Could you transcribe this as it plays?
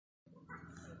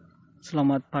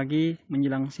Selamat pagi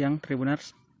menjelang siang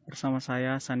Tribuners. Bersama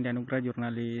saya Sandi Anugrah,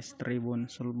 jurnalis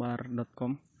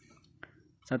tribunsulbar.com.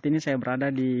 Saat ini saya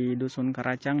berada di Dusun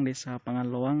Karacang, Desa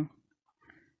Pangalloang,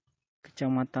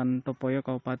 Kecamatan Topoyo,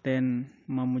 Kabupaten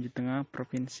Mamuju Tengah,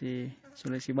 Provinsi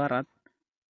Sulawesi Barat.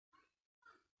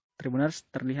 Tribuners,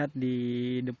 terlihat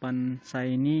di depan saya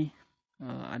ini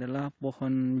adalah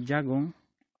pohon jagung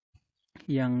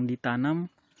yang ditanam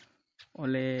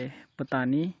oleh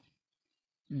petani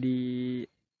di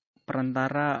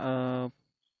perantara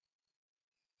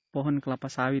pohon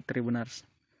kelapa sawit, Tribuners.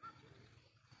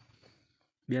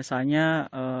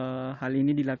 Biasanya hal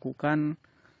ini dilakukan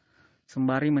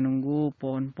sembari menunggu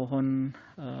pohon-pohon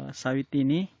sawit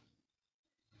ini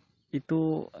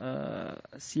itu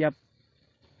siap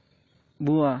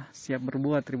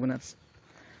berbuah, Tribuners.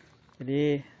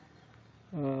 Jadi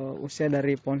usia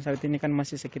dari pohon sawit ini kan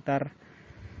masih sekitar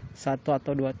 1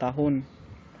 atau 2 tahun,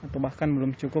 atau bahkan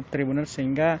belum cukup, Tribuners,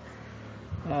 sehingga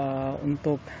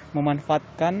untuk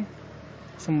memanfaatkan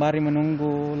sembari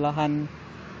menunggu lahan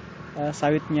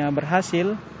sawitnya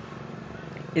berhasil,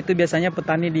 itu biasanya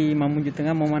petani di Mamuju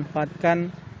Tengah memanfaatkan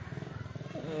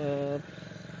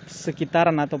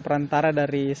sekitaran atau perantara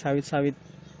dari sawit-sawit,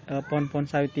 pohon-pohon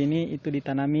sawit ini itu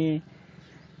ditanami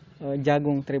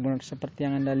jagung, Tribuners, seperti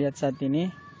yang Anda lihat saat ini.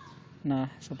 Nah,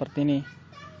 seperti ini.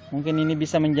 Mungkin ini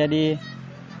bisa menjadi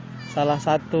salah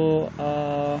satu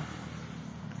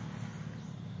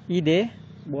ide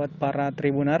buat para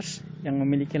Tribuners yang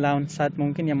memiliki lahan saat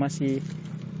mungkin yang masih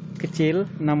kecil,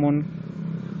 namun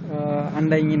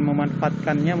Anda ingin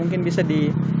memanfaatkannya, mungkin bisa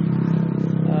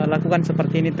dilakukan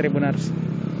seperti ini, Tribuners.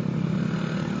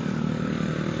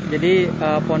 Jadi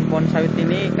pohon-pohon sawit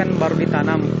ini kan baru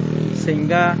ditanam,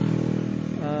 sehingga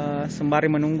sembari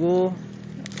menunggu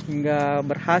hingga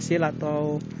berhasil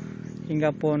atau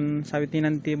hingga pohon sawit ini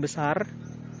nanti besar,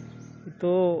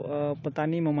 itu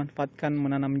petani memanfaatkan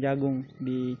menanam jagung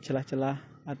di celah-celah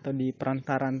atau di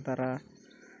perantara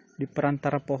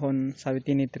pohon sawit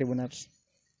ini, Tribuners.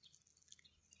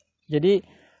 Jadi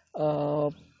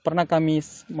pernah kami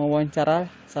mewawancara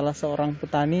salah seorang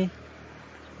petani.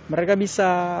 Mereka bisa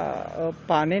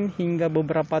panen hingga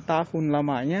beberapa tahun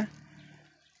lamanya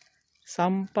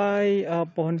sampai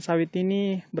pohon sawit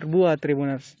ini berbuah,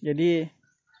 Tribuners. Jadi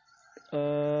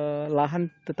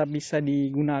lahan tetap bisa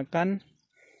digunakan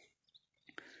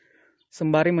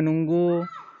sembari menunggu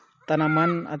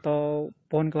tanaman atau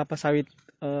pohon kelapa sawit,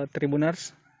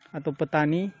 Tribuners, atau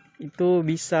petani itu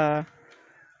bisa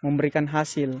memberikan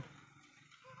hasil.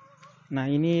 Nah,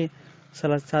 ini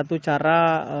salah satu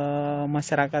cara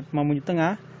masyarakat Mamuju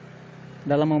Tengah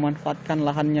dalam memanfaatkan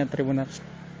lahannya, Tribuners.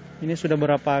 Ini sudah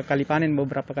beberapa kali panen.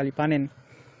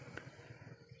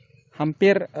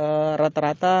 Hampir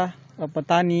rata-rata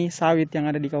petani sawit yang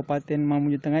ada di Kabupaten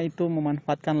Mamuju Tengah itu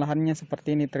memanfaatkan lahannya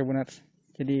seperti ini, Tribuners.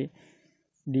 Jadi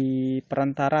di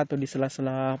perantara atau di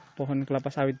sela-sela pohon kelapa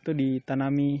sawit itu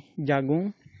ditanami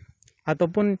jagung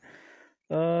ataupun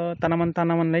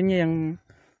tanaman-tanaman lainnya yang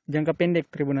jangka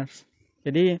pendek, Tribuners.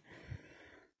 Jadi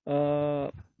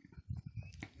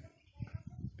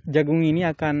jagung ini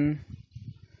akan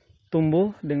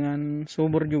tumbuh dengan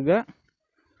subur juga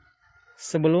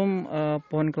sebelum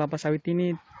pohon kelapa sawit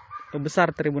ini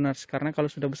besar, Tribuners. Karena kalau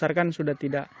sudah besar kan sudah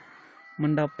tidak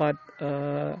mendapat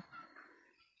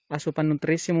asupan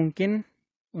nutrisi mungkin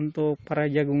untuk para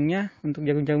jagungnya, untuk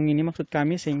jagung-jagung ini maksud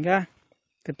kami, sehingga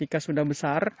ketika sudah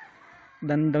besar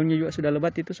dan daunnya juga sudah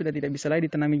lebat, itu sudah tidak bisa lagi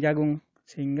ditanami jagung,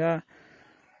 sehingga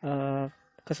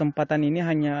kesempatan ini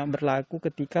hanya berlaku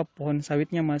ketika pohon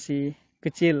sawitnya masih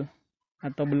kecil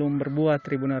atau belum berbuah,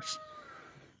 Tribuners.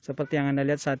 Seperti yang Anda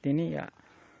lihat saat ini, ya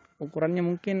ukurannya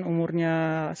mungkin umurnya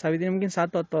sawit ini mungkin 1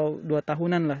 atau 2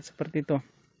 tahunan lah, seperti itu.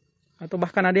 Atau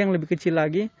bahkan ada yang lebih kecil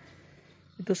lagi.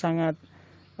 Itu sangat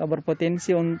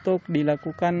berpotensi untuk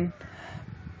dilakukan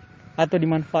atau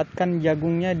dimanfaatkan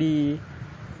jagungnya di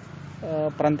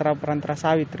perantara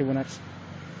sawit, Tribuners.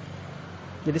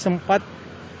 Jadi sempat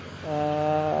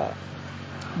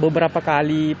beberapa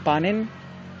kali panen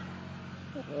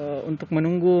untuk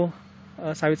menunggu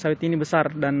sawit-sawit ini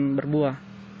besar dan berbuah.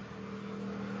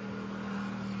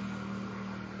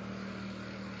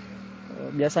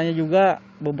 Biasanya juga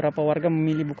beberapa warga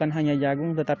memilih bukan hanya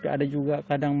jagung, tetapi ada juga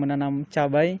kadang menanam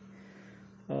cabai,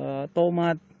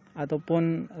 tomat,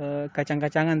 ataupun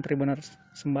kacang-kacangan, Tribuners,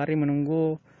 sembari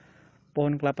menunggu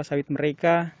pohon kelapa sawit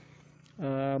mereka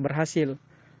berhasil.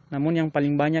 Namun yang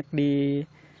paling banyak di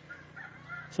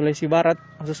Sulawesi Barat,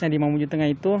 khususnya di Mamuju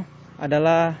Tengah, itu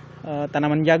adalah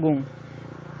tanaman jagung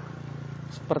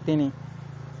seperti ini.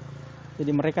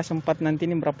 Jadi mereka sempat nanti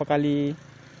ini berapa kali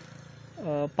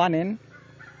panen,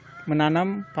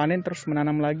 menanam, panen, terus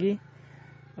menanam lagi,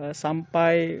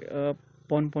 sampai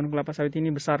pohon-pohon kelapa sawit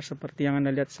ini besar seperti yang Anda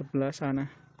lihat sebelah sana.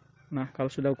 Nah, kalau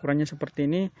sudah ukurannya seperti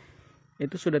ini,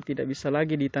 itu sudah tidak bisa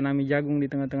lagi ditanami jagung di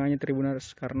tengah-tengahnya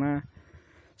Tribuners, karena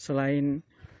selain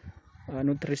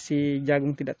nutrisi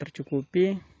jagung tidak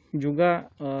tercukupi, juga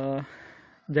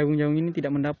jagung-jagung ini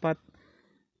tidak mendapat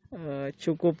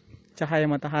cukup cahaya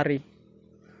matahari.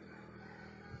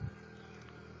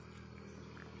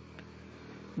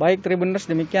 Baik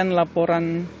Tribuners, demikian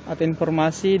laporan atau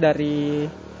informasi dari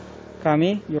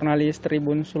kami, jurnalis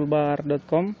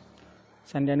tribunsulbar.com,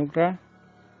 Sandi Anugrah,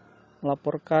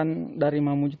 melaporkan dari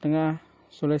Mamuju Tengah,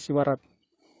 Sulawesi Barat.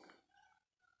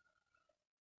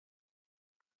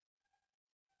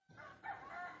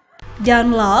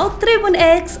 Download Tribun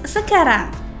X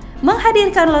sekarang,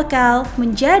 menghadirkan lokal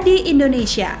menjadi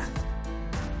Indonesia.